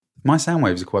My sound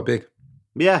waves are quite big.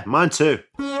 Yeah, mine too.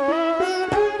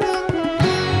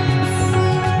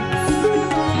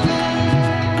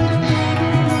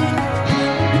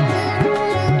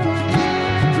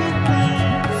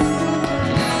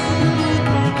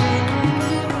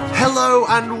 Hello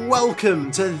and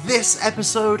welcome to this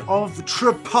episode of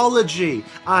Tripology.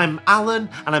 I'm Alan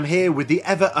and I'm here with the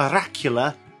ever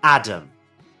oracular Adam.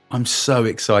 I'm so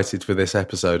excited for this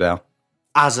episode, Al.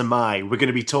 As am I. We're going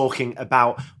to be talking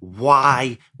about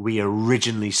why we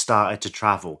originally started to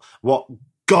travel, what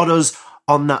got us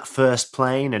on that first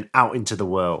plane and out into the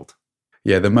world.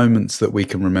 Yeah, the moments that we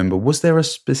can remember. Was there a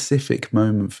specific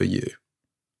moment for you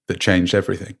that changed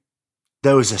everything?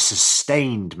 There was a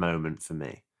sustained moment for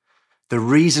me. The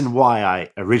reason why I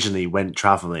originally went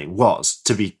traveling was,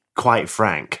 to be quite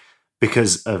frank,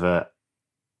 because of a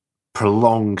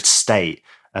prolonged state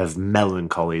of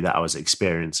melancholy that I was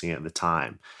experiencing at the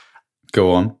time.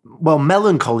 Go on. Well,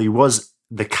 melancholy was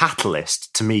the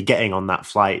catalyst to me getting on that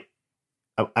flight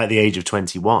at the age of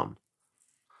 21.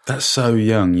 That's so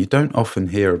young. You don't often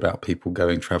hear about people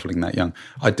going traveling that young.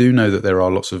 I do know that there are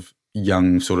lots of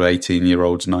young sort of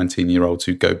 18-year-olds, 19-year-olds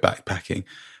who go backpacking.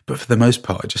 But for the most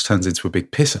part, it just turns into a big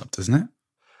piss-up, doesn't it?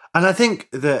 And I think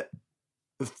that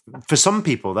for some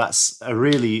people, that's a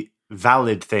really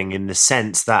valid thing in the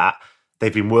sense that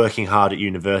they've been working hard at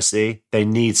university. They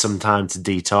need some time to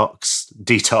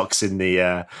detox in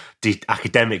the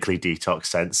academically detox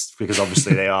sense, because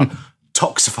obviously they are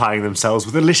toxifying themselves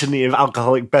with a litany of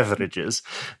alcoholic beverages.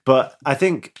 But I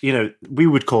think, we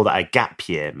would call that a gap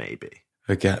year, maybe.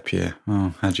 A gap year.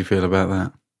 Oh, how do you feel about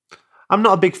that? I'm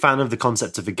not a big fan of the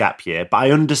concept of a gap year, but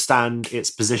I understand its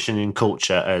position in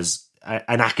culture as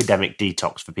an academic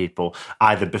detox for people,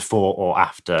 either before or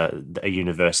after a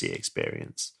university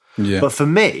experience. Yeah. But for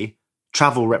me,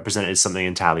 travel represented something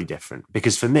entirely different,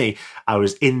 because for me, I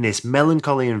was in this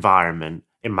melancholy environment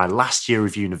in my last year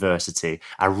of university.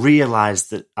 I realized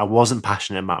that I wasn't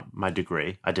passionate about my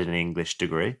degree. I did an English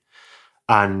degree.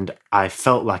 And I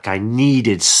felt like I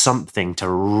needed something to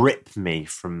rip me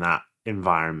from that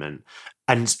environment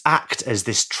and act as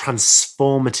this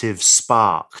transformative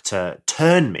spark to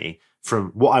turn me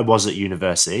from what I was at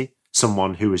university,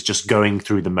 someone who was just going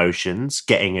through the motions,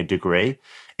 getting a degree,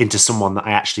 into someone that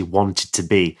I actually wanted to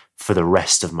be for the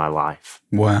rest of my life.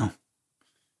 Wow.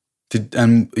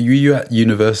 Were you at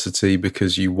university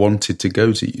because you wanted to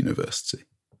go to university?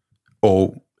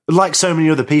 Or, like so many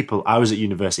other people, I was at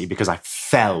university because I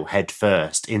fell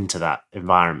headfirst into that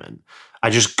environment.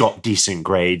 I just got decent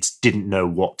grades, didn't know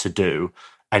what to do,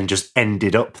 and just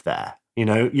ended up there.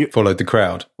 You followed the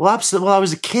crowd. Well, absolutely. Well, I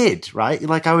was a kid, right?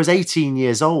 Like, I was 18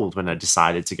 years old when I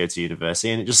decided to go to university,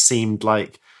 and it just seemed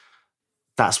like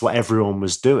that's what everyone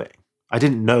was doing. I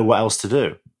didn't know what else to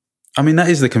do. I mean, that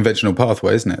is the conventional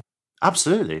pathway, isn't it?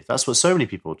 Absolutely. That's what so many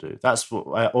people do. That's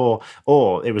what,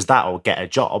 or it was that, or get a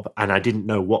job, and I didn't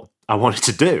know what I wanted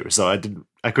to do, so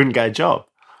I couldn't get a job.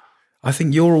 I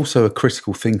think you're also a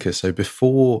critical thinker. So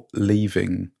before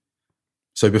leaving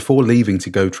to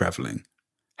go traveling,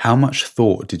 how much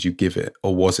thought did you give it,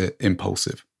 or was it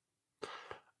impulsive?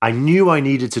 I knew I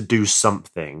needed to do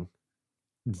something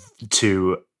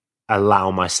to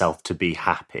allow myself to be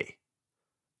happy.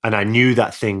 And I knew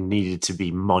that thing needed to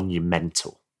be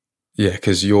monumental. Yeah,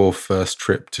 because your first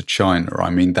trip to China, I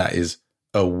mean, that is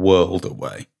a world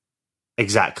away.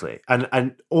 Exactly.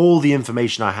 And all the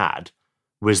information I had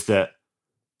was that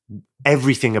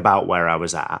everything about where I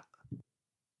was at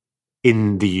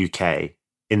in the UK,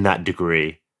 in that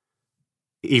degree,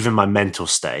 even my mental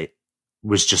state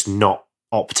was just not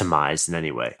optimized in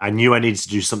any way. I knew I needed to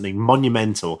do something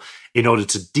monumental in order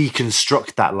to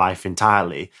deconstruct that life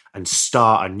entirely and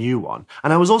start a new one.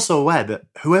 And I was also aware that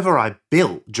whoever I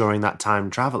built during that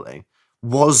time traveling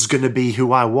was going to be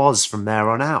who I was from there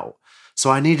on out.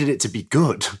 So I needed it to be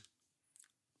good.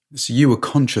 So you were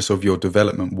conscious of your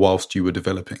development whilst you were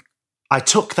developing. I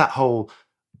took that whole,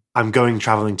 I'm going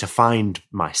traveling to find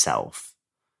myself,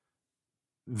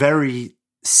 very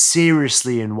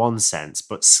seriously in one sense,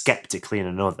 but skeptically in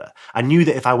another. I knew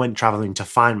that if I went traveling to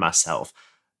find myself,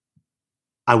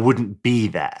 I wouldn't be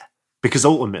there, because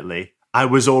ultimately I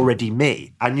was already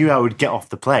me. I knew I would get off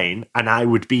the plane and I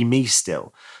would be me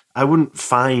still. I wouldn't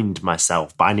find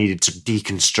myself, but I needed to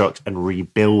deconstruct and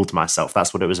rebuild myself.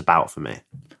 That's what it was about for me.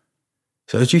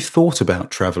 So had you thought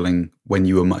about traveling when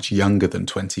you were much younger than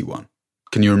 21?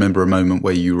 Can you remember a moment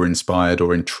where you were inspired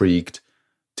or intrigued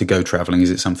to go traveling?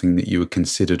 Is it something that you had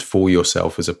considered for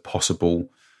yourself as a possible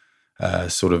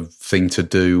sort of thing to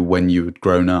do when you had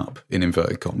grown up, in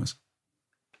inverted commas?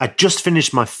 I just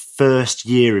finished my first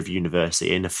year of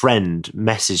university and a friend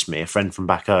messaged me, a friend from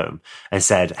back home, and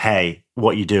said, hey,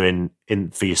 what you do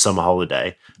in for your summer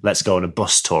holiday. Let's go on a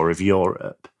bus tour of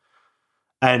Europe.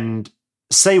 And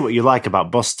say what you like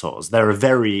about bus tours. They're a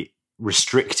very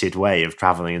restricted way of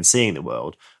traveling and seeing the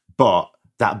world. But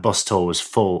that bus tour was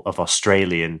full of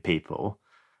Australian people,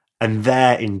 and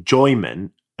their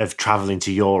enjoyment of traveling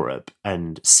to Europe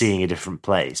and seeing a different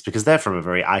place, because they're from a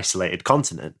very isolated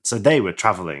continent. So they were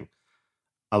traveling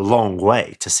a long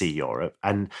way to see Europe,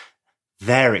 and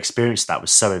their experience of that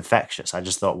was so infectious. I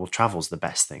just thought, well, travel's the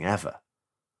best thing ever.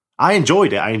 I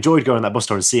enjoyed it. I enjoyed going on that bus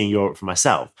tour and seeing Europe for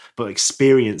myself, but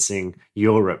experiencing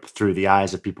Europe through the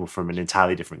eyes of people from an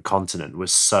entirely different continent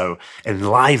was so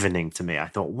enlivening to me. I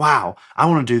thought, wow, I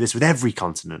want to do this with every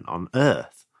continent on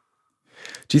Earth.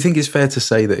 Do you think it's fair to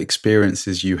say that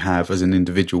experiences you have as an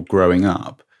individual growing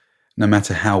up, no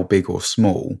matter how big or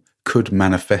small, could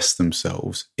manifest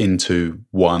themselves into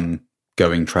one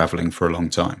going travelling for a long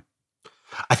time?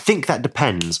 I think that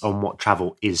depends on what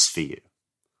travel is for you.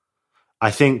 I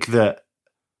think that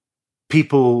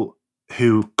people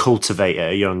who cultivate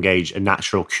at a young age a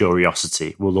natural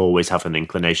curiosity will always have an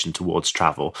inclination towards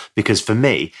travel. Because for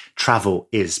me, travel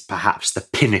is perhaps the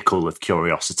pinnacle of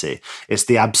curiosity. It's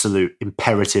the absolute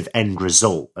imperative end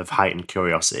result of heightened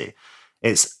curiosity.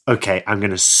 It's, okay, I'm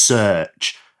going to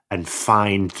search and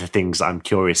find the things I'm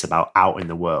curious about out in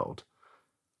the world.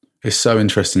 It's so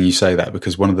interesting you say that,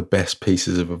 because one of the best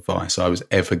pieces of advice I was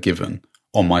ever given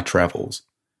on my travels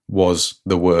was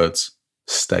the words,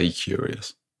 stay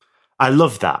curious. I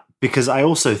love that, because I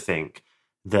also think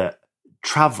that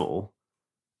travel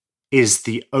is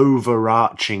the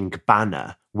overarching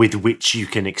banner with which you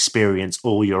can experience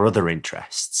all your other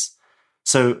interests.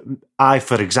 So I,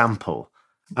 for example,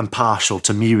 am partial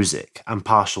to music. I'm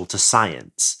partial to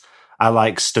science. I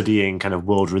like studying kind of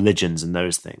world religions and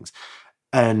those things.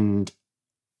 And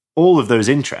all of those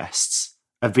interests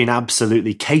have been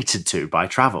absolutely catered to by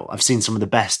travel. I've seen some of the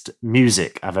best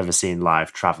music I've ever seen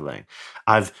live traveling.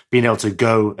 I've been able to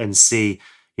go and see,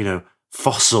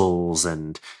 fossils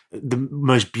and the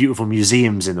most beautiful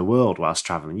museums in the world whilst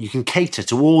traveling. You can cater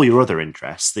to all your other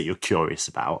interests that you're curious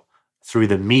about through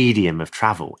the medium of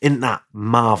travel. Isn't that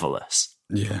marvelous?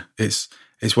 Yeah, it's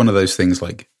one of those things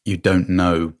like you don't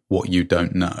know what you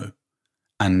don't know.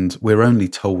 And we're only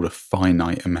told a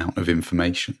finite amount of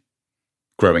information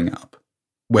growing up,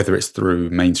 whether it's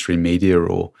through mainstream media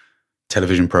or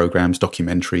television programs,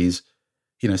 documentaries.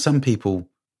 Some people,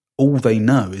 all they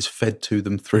know is fed to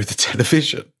them through the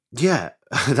television. Yeah,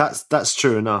 that's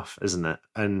true enough, isn't it?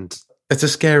 And it's a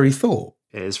scary thought.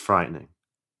 It is frightening.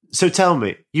 So tell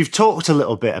me, you've talked a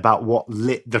little bit about what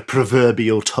lit the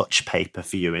proverbial touch paper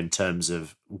for you in terms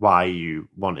of why you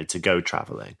wanted to go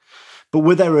traveling. But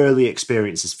were there early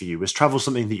experiences for you? Was travel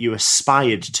something that you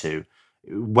aspired to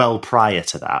well prior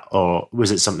to that? Or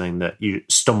was it something that you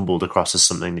stumbled across as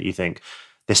something that you think,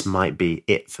 this might be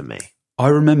it for me? I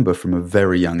remember from a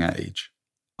very young age,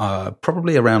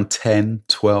 probably around 10,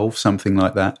 12, something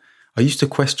like that, I used to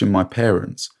question my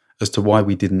parents as to why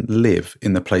we didn't live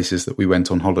in the places that we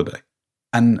went on holiday.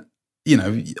 And,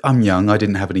 I'm young. I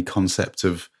didn't have any concept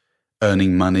of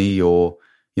earning money or,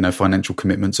 financial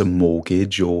commitments, a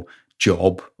mortgage or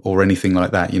job or anything like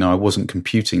that. I wasn't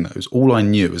computing those. All I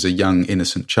knew as a young,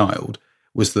 innocent child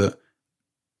was that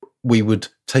we would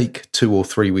take 2 or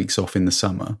 3 weeks off in the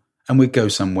summer and we'd go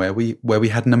somewhere where we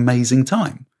had an amazing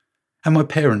time. And my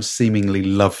parents seemingly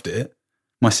loved it.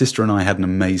 My sister and I had an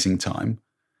amazing time.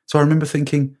 So I remember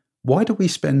thinking, why do we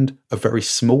spend a very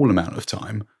small amount of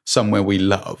time somewhere we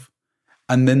love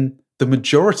and then the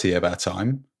majority of our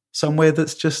time somewhere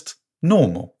that's just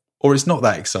normal or it's not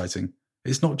that exciting?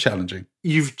 It's not challenging.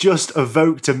 You've just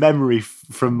evoked a memory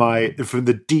from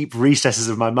the deep recesses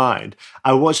of my mind.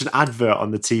 I watched an advert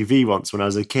on the TV once when I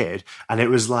was a kid, and it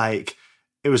was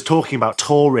talking about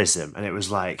tourism, and it was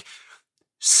like,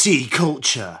 see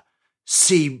culture,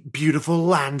 see beautiful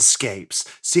landscapes,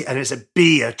 and it's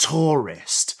be a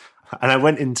tourist. And I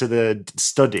went into the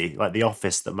study, like the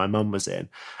office that my mum was in,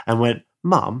 and went,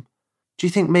 Mum, do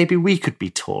you think maybe we could be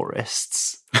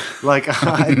tourists? Like,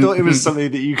 I thought it was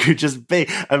something that you could just be.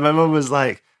 And my mum was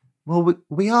like, well,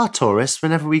 we are tourists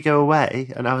whenever we go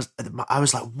away. And I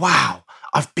was like, wow,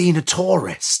 I've been a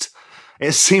tourist.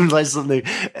 It seemed like something,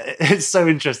 it's so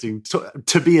interesting.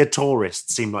 To be a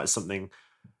tourist seemed like something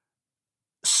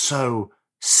so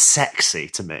sexy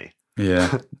to me.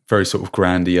 Yeah, very sort of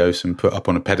grandiose and put up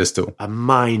on a pedestal. A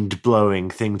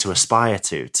mind-blowing thing to aspire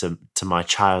to my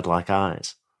childlike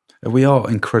eyes. We are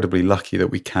incredibly lucky that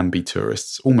we can be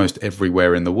tourists almost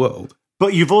everywhere in the world.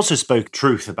 But you've also spoke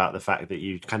truth about the fact that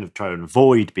you kind of try and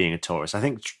avoid being a tourist. I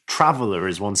think traveller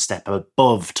is one step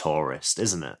above tourist,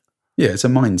 isn't it? Yeah, it's a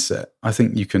mindset. I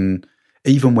think you can,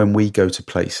 even when we go to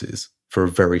places for a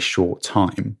very short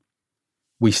time,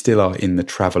 we still are in the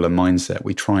traveller mindset.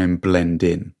 We try and blend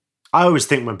in. I always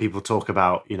think when people talk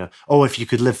about, oh, if you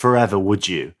could live forever, would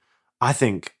you? I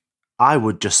think I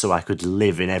would, just so I could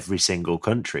live in every single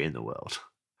country in the world.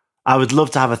 I would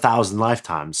love to have 1,000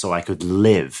 lifetimes so I could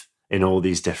live in all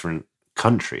these different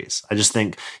countries. I just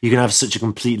think you can have such a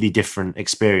completely different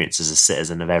experience as a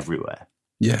citizen of everywhere.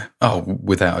 Yeah. Oh,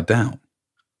 without a doubt.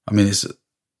 I mean, it's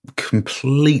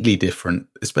completely different,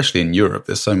 especially in Europe.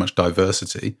 There's so much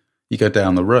diversity. You go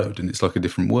down the road and it's like a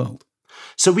different world.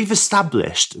 So we've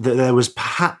established that there was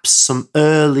perhaps some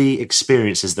early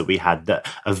experiences that we had that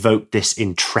evoked this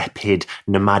intrepid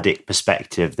nomadic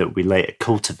perspective that we later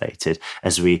cultivated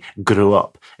as we grew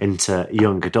up into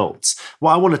young adults.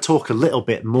 What I want to talk a little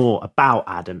bit more about,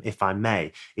 Adam, if I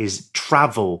may, is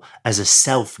travel as a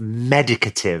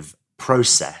self-medicative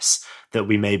process that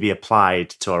we maybe applied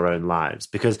to our own lives.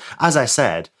 Because, as I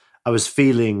said, I was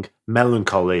feeling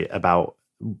melancholy about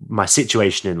my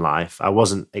situation in life. I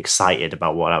wasn't excited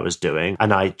about what I was doing.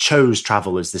 And I chose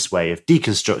travel as this way of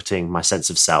deconstructing my sense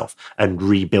of self and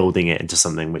rebuilding it into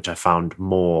something which I found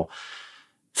more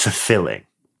fulfilling.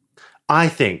 I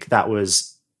think that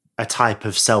was a type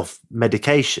of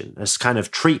self-medication, as kind of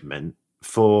treatment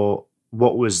for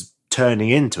what was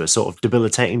turning into a sort of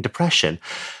debilitating depression.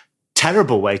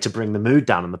 Terrible way to bring the mood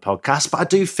down on the podcast, but I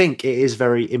do think it is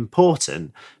very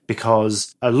important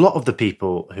because a lot of the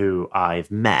people who I've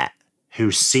met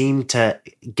who seem to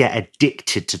get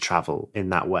addicted to travel in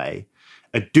that way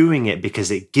are doing it because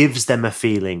it gives them a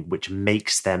feeling which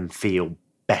makes them feel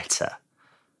better.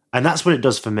 And that's what it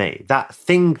does for me. That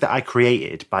thing that I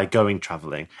created by going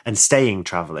traveling and staying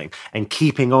traveling and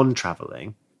keeping on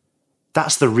traveling,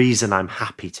 that's the reason I'm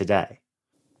happy today.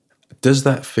 Does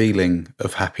that feeling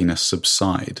of happiness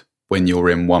subside when you're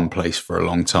in one place for a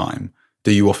long time?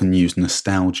 Do you often use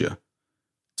nostalgia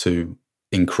to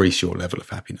increase your level of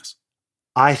happiness?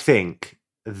 I think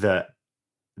that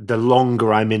the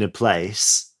longer I'm in a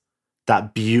place,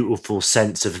 that beautiful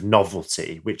sense of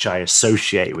novelty, which I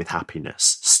associate with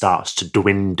happiness, starts to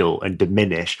dwindle and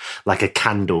diminish like a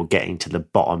candle getting to the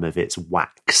bottom of its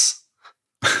wax.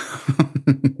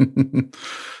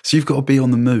 So you've got to be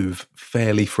on the move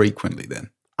fairly frequently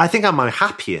then? I think I'm my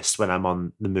happiest when I'm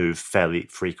on the move fairly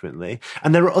frequently.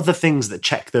 And there are other things that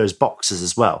check those boxes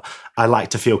as well. I like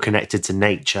to feel connected to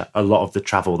nature. A lot of the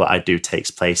travel that I do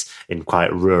takes place in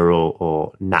quite rural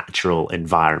or natural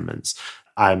environments.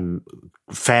 I'm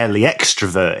fairly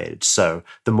extroverted, so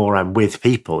the more I'm with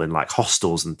people in like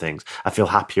hostels and things, I feel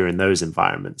happier in those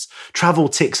environments. Travel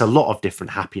ticks a lot of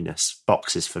different happiness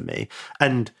boxes for me,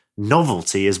 and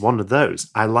novelty is one of those.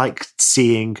 I like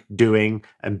seeing, doing,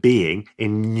 and being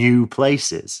in new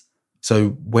places. So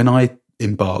when I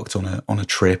embarked on a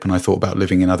trip and I thought about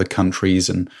living in other countries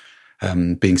and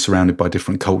being surrounded by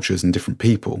different cultures and different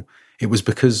people, it was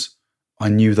because I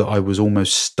knew that I was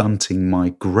almost stunting my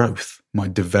growth, my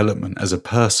development as a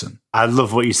person. I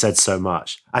love what you said so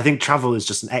much. I think travel is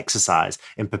just an exercise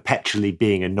in perpetually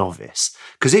being a novice.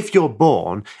 Because if you're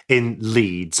born in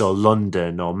Leeds or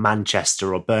London or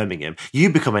Manchester or Birmingham,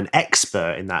 you become an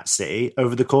expert in that city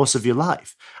over the course of your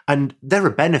life. And there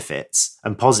are benefits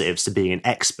and positives to being an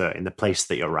expert in the place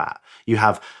that you're at. You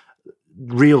have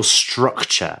real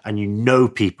structure and you know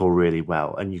people really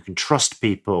well and you can trust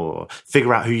people or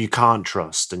figure out who you can't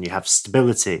trust and you have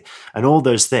stability and all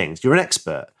those things. You're an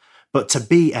expert. But to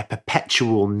be a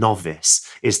perpetual novice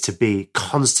is to be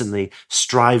constantly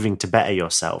striving to better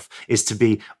yourself, is to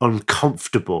be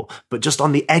uncomfortable, but just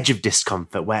on the edge of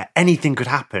discomfort where anything could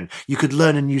happen. You could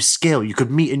learn a new skill. You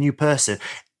could meet a new person.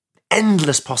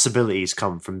 Endless possibilities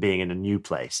come from being in a new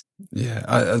place. Yeah,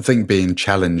 I think being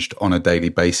challenged on a daily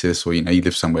basis, or, you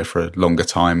live somewhere for a longer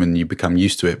time and you become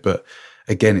used to it. But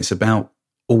again, it's about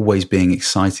always being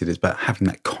excited. It's about having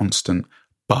that constant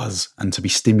buzz and to be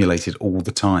stimulated all the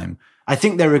time. I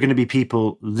think there are going to be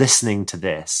people listening to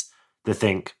this that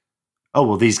think, oh,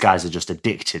 well, these guys are just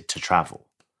addicted to travel.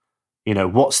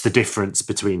 What's the difference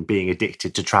between being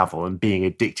addicted to travel and being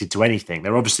addicted to anything?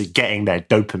 They're obviously getting their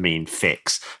dopamine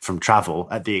fix from travel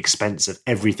at the expense of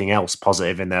everything else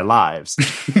positive in their lives.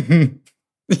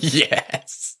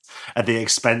 Yes. At the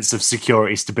expense of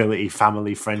security, stability,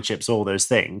 family, friendships, all those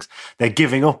things. They're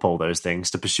giving up all those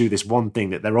things to pursue this one thing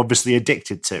that they're obviously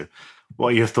addicted to. What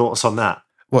are your thoughts on that?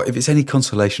 Well, if it's any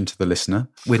consolation to the listener,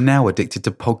 we're now addicted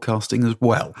to podcasting as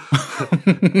well.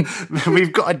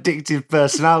 We've got addictive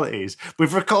personalities.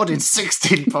 We've recorded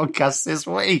 16 podcasts this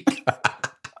week.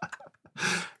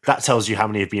 That tells you how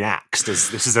many have been axed, as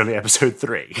this is only episode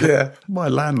 3. Yeah, my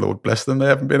landlord, bless them, they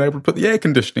haven't been able to put the air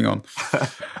conditioning on.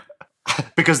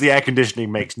 because the air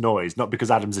conditioning makes noise, not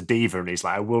because Adam's a diva and he's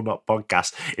like, I will not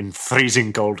podcast in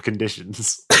freezing cold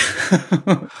conditions.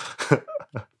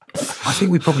 I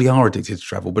think we probably are addicted to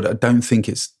travel, but I don't think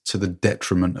it's to the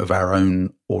detriment of our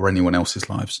own or anyone else's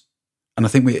lives. And I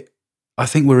think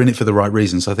we're in it for the right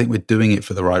reasons. I think we're doing it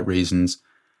for the right reasons.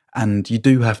 And you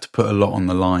do have to put a lot on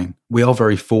the line. We are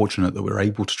very fortunate that we're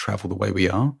able to travel the way we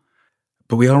are,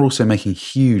 but we are also making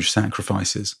huge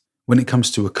sacrifices when it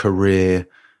comes to a career,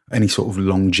 any sort of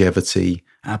longevity,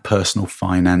 our personal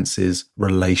finances,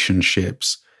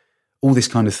 relationships, all this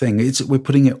kind of thing. We're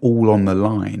putting it all on the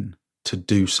line to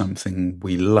do something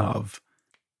we love.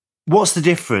 What's the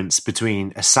difference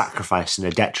between a sacrifice and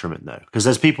a detriment, though? Because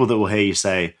there's people that will hear you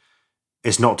say,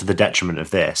 it's not to the detriment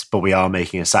of this, but we are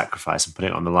making a sacrifice and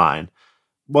putting it on the line.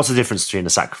 What's the difference between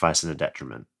a sacrifice and a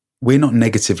detriment? We're not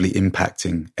negatively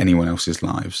impacting anyone else's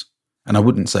lives. And I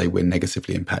wouldn't say we're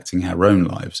negatively impacting our own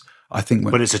lives.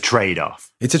 But it's a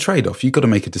trade-off. It's a trade-off. You've got to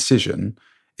make a decision.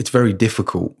 It's very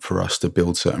difficult for us to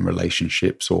build certain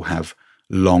relationships or have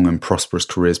long and prosperous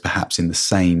careers, perhaps in the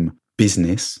same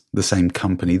business, the same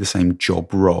company, the same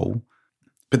job role.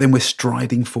 But then we're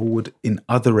striding forward in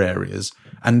other areas,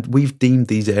 and we've deemed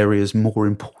these areas more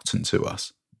important to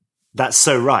us. That's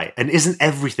so right. And isn't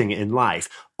everything in life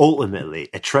ultimately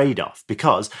a trade-off?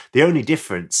 Because the only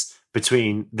difference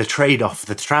between the trade-off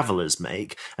the travelers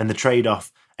make and the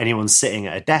trade-off anyone sitting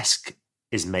at a desk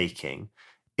is making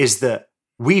is that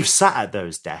we've sat at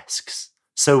those desks,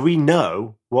 so we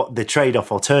know what the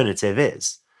trade-off alternative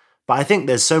is. But I think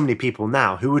there's so many people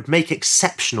now who would make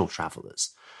exceptional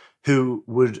travelers, who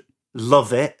would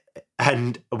love it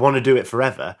and want to do it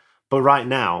forever. But right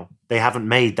now, they haven't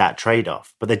made that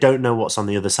trade-off, but they don't know what's on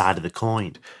the other side of the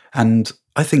coin. And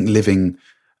I think living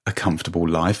a comfortable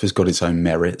life has got its own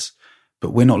merits,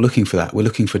 but we're not looking for that. We're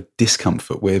looking for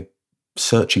discomfort. We're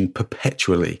searching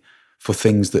perpetually for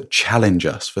things that challenge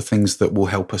us, for things that will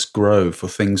help us grow, for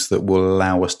things that will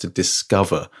allow us to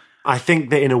discover. I think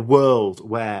that in a world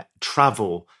where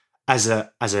travel as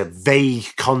a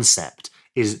vague concept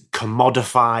is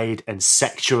commodified and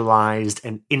sexualized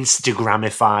and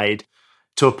Instagramified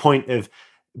to a point of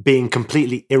being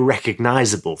completely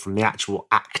irrecognizable from the actual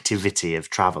activity of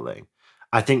traveling,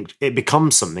 I think it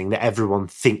becomes something that everyone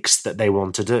thinks that they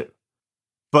want to do.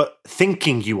 But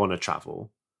thinking you want to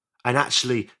travel and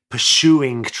actually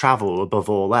pursuing travel above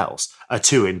all else are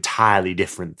two entirely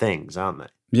different things, aren't they?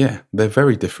 Yeah, they're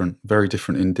very different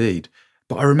indeed.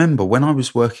 But I remember when I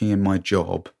was working in my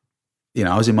job,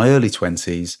 I was in my early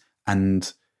 20s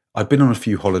and I'd been on a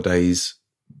few holidays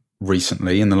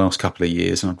recently in the last couple of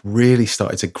years, and I'd really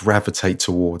started to gravitate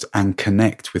towards and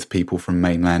connect with people from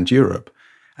mainland Europe.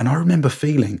 And I remember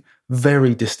feeling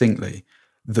very distinctly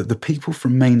that the people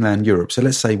from mainland Europe, so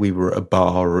let's say we were at a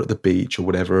bar or at the beach or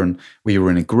whatever, and we were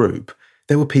in a group,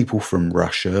 there were people from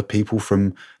Russia, people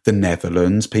from the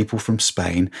Netherlands, people from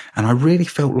Spain, and I really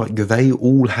felt like they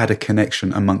all had a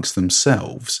connection amongst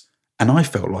themselves, and I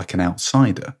felt like an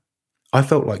outsider. I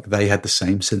felt like they had the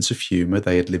same sense of humour,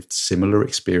 they had lived similar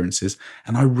experiences,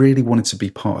 and I really wanted to be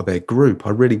part of their group.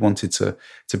 I really wanted to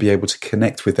be able to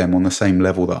connect with them on the same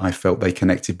level that I felt they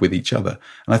connected with each other.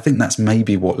 And I think that's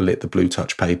maybe what lit the Blue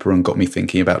Touch paper and got me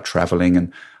thinking about travelling,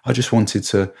 and I just wanted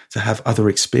to have other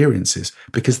experiences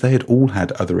because they had all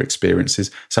had other experiences.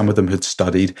 Some of them had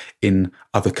studied in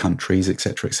other countries,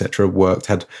 etc., worked,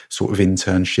 had sort of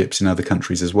internships in other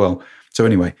countries as well. So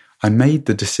anyway, I made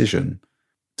the decision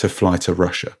to fly to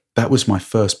Russia. That was my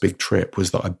first big trip,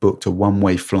 was that I booked a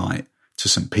one-way flight to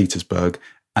St. Petersburg,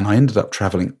 and I ended up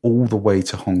traveling all the way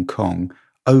to Hong Kong,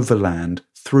 overland,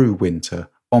 through winter,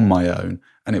 on my own,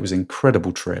 and it was an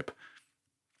incredible trip.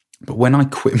 But when I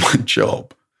quit my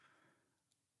job,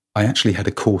 I actually had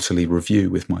a quarterly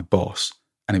review with my boss,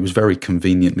 and it was very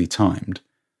conveniently timed.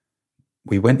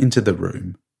 We went into the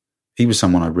room. He was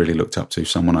someone I really looked up to,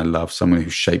 someone I loved, someone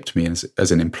who shaped me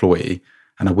as an employee,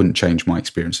 and I wouldn't change my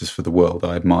experiences for the world.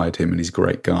 I admired him and he's a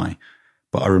great guy.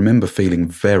 But I remember feeling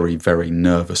very, very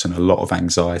nervous and a lot of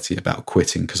anxiety about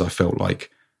quitting because I felt like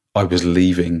I was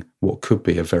leaving what could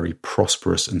be a very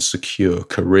prosperous and secure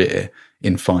career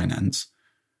in finance.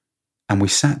 And we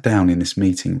sat down in this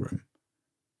meeting room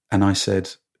and I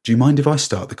said, "Do you mind if I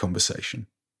start the conversation?"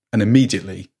 And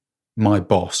immediately my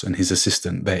boss and his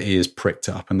assistant, their ears pricked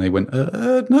up and they went,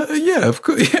 no, yeah, of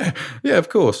course. Yeah, of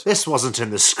course. This wasn't in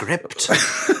the script.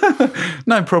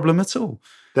 No problem at all.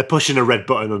 They're pushing a red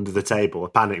button under the table, a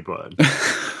panic button.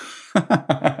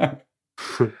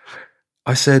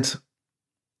 I said,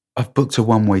 "I've booked a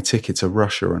one-way ticket to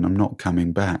Russia and I'm not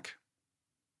coming back."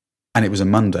 And it was a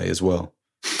Monday as well.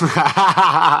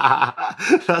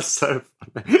 That's so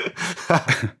funny.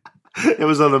 It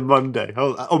was on a Monday.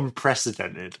 Oh,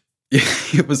 unprecedented.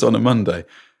 It was on a Monday.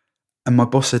 And my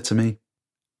boss said to me,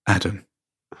 Adam,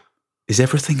 is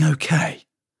everything okay?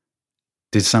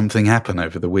 Did something happen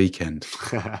over the weekend?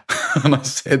 And I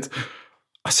said,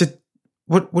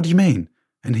 what do you mean?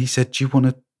 And he said, do you want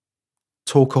to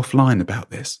talk offline about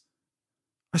this?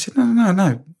 I said,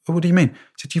 no. What do you mean? He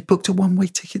said, you booked a one-way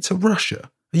ticket to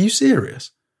Russia. Are you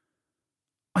serious?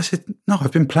 I said, no,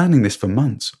 I've been planning this for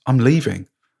months. I'm leaving.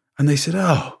 And they said,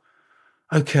 oh,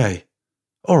 okay.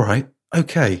 All right.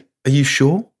 Okay. Are you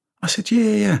sure? I said,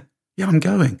 yeah, I'm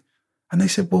going. And they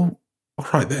said, well, all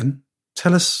right then,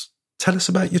 tell us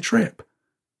about your trip.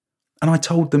 And I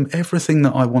told them everything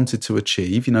that I wanted to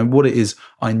achieve, what it is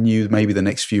I knew maybe the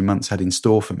next few months had in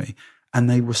store for me. And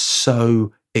they were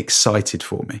so excited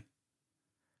for me.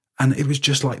 And it was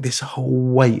just like this whole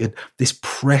weight, this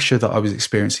pressure that I was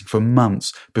experiencing for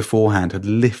months beforehand had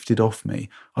lifted off me.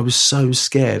 I was so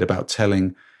scared about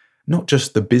telling not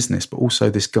just the business, but also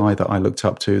this guy that I looked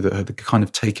up to that had kind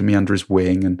of taken me under his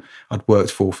wing and I'd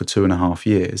worked for 2.5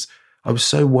 years. I was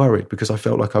so worried because I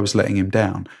felt like I was letting him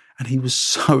down. And he was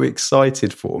so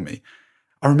excited for me.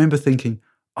 I remember thinking,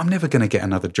 I'm never going to get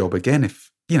another job again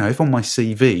if on my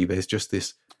CV there's just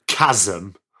this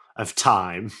chasm of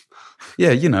time.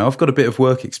 Yeah, I've got a bit of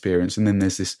work experience and then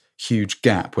there's this huge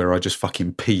gap where I just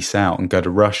fucking peace out and go to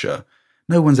Russia.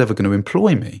 No one's ever going to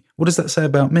employ me. What does that say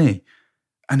about me?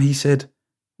 And he said,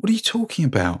 what are you talking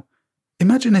about?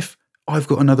 Imagine if I've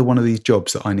got another one of these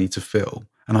jobs that I need to fill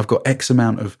and I've got X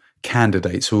amount of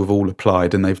candidates who have all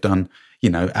applied and they've done,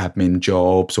 admin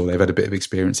jobs or they've had a bit of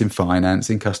experience in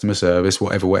finance, in customer service,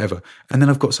 whatever. And then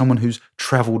I've got someone who's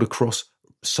travelled across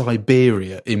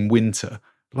Siberia in winter.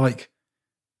 Like,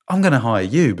 I'm going to hire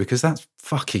you because that's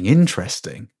fucking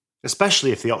interesting.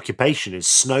 Especially if the occupation is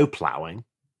snow ploughing.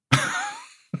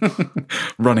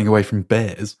 Running away from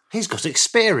bears. He's got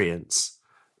experience.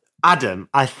 Adam,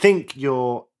 I think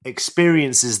your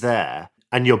experiences there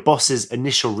and your boss's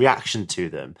initial reaction to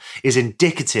them is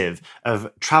indicative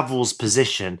of travel's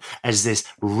position as this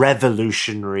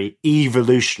revolutionary,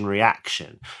 evolutionary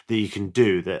action that you can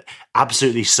do that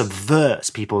absolutely subverts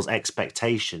people's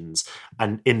expectations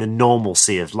and in the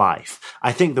normalcy of life.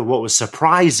 I think that what was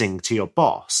surprising to your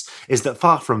boss is that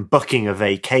far from booking a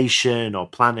vacation or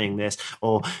planning this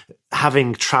or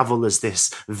having travel as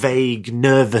this vague,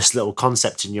 nervous little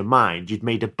concept in your mind, you'd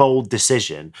made a bold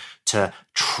decision to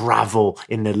travel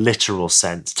in the literal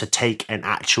sense, to take an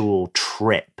actual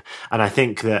trip. And I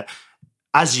think that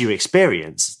as you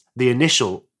experienced, the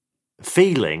initial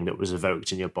feeling that was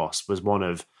evoked in your boss was one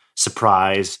of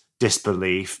surprise,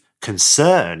 disbelief,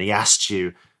 concern. He asked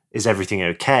you, is everything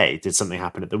okay? Did something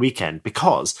happen at the weekend?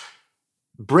 Because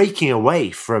breaking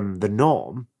away from the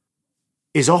norm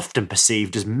is often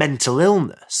perceived as mental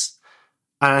illness.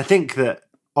 And I think that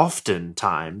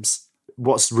oftentimes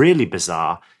what's really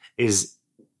bizarre is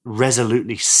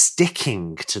resolutely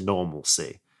sticking to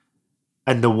normalcy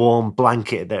and the warm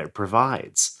blanket that it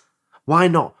provides. Why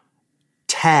not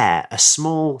tear a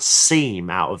small seam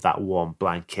out of that warm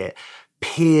blanket,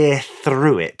 peer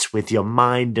through it with your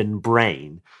mind and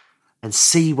brain and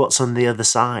see what's on the other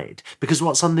side? Because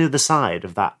what's on the other side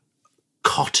of that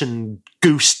cotton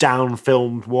goose down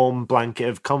filmed warm blanket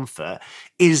of comfort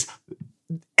is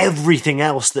everything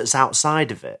else that's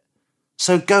outside of it.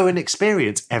 So go and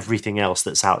experience everything else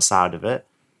that's outside of it.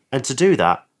 And to do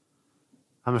that,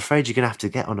 I'm afraid you're going to have to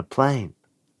get on a plane.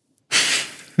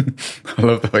 I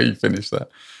love the way you finished that.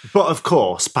 But of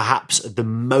course, perhaps the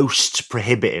most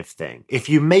prohibitive thing, if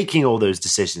you're making all those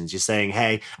decisions, you're saying,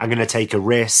 hey, I'm going to take a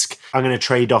risk. I'm going to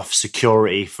trade off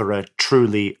security for a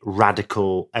truly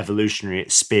radical evolutionary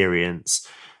experience.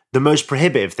 The most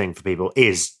prohibitive thing for people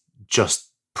is just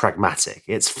pragmatic.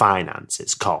 It's finance,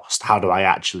 it's cost. How do I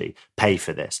actually pay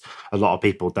for this? A lot of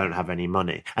people don't have any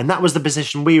money. And that was the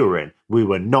position we were in. We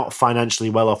were not financially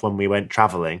well off when we went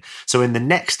traveling. So in the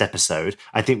next episode,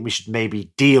 I think we should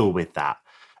maybe deal with that.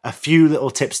 A few little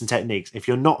tips and techniques. If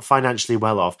you're not financially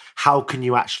well off, how can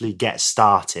you actually get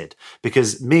started?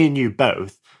 Because me and you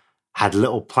both had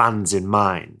little plans in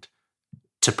mind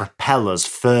to propel us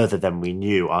further than we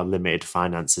knew our limited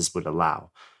finances would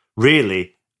allow.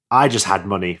 Really, I just had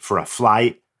money for a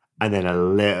flight and then a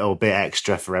little bit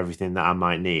extra for everything that I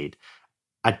might need.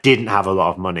 I didn't have a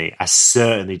lot of money. I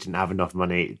certainly didn't have enough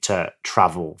money to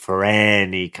travel for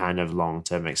any kind of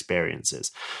long-term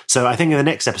experiences. So I think in the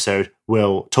next episode,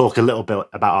 we'll talk a little bit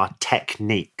about our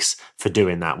techniques for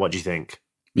doing that. What do you think?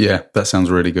 Yeah, that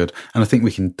sounds really good. And I think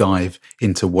we can dive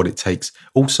into what it takes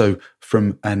also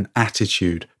from an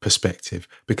attitude perspective.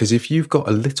 Because if you've got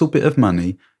a little bit of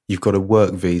money, you've got a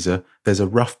work visa, there's a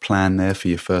rough plan there for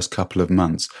your first couple of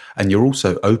months, and you're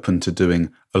also open to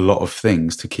doing a lot of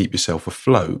things to keep yourself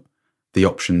afloat, the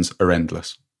options are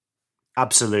endless.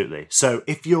 Absolutely. So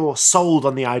if you're sold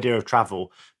on the idea of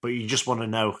travel, but you just want to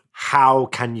know how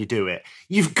can you do it,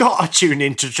 you've got to tune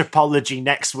into Tripology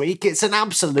next week. It's an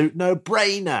absolute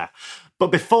no-brainer.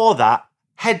 But before that,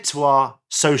 head to our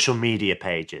social media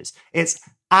pages. It's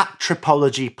at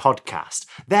Tripology Podcast.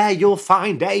 There you'll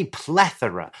find a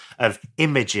plethora of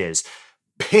images,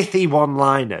 pithy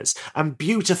one-liners, and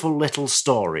beautiful little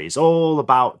stories all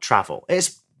about travel.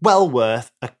 It's well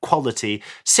worth a quality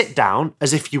sit down,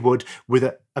 as if you would with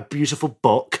a beautiful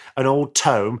book, an old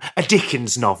tome, a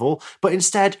Dickens novel, but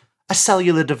instead a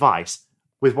cellular device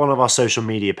with one of our social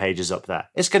media pages up there.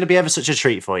 It's going to be ever such a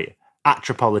treat for you, at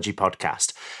Tripology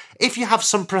Podcast. If you have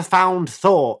some profound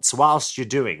thoughts whilst you're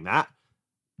doing that,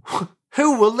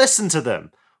 who will listen to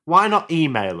them? Why not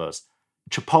email us?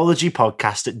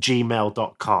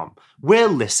 tripologypodcast@gmail.com.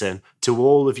 We'll listen to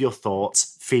all of your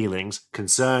thoughts, feelings,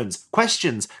 concerns,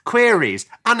 questions, queries,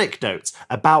 anecdotes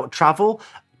about travel,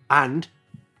 and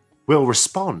we'll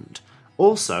respond.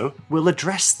 Also, we'll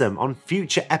address them on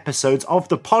future episodes of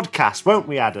the podcast, won't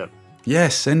we, Adam?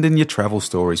 Yes, send in your travel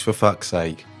stories, for fuck's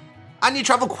sake. And your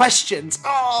travel questions.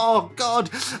 Oh,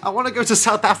 God. I want to go to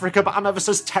South Africa, but I'm ever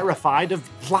so terrified of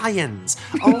lions.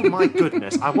 Oh, my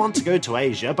goodness. I want to go to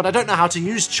Asia, but I don't know how to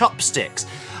use chopsticks.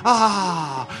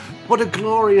 What a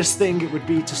glorious thing it would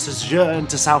be to sojourn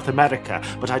to South America,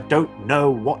 but I don't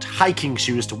know what hiking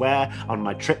shoes to wear on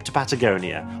my trip to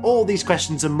Patagonia. All these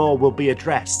questions and more will be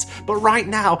addressed. But right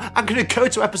now, I'm going to go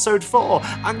to episode 4.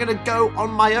 I'm going to go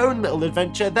on my own little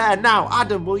adventure there. Now,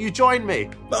 Adam, will you join me?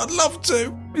 I'd love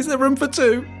to. Is there room for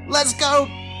 2? Let's go.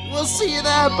 We'll see you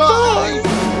there. Bye.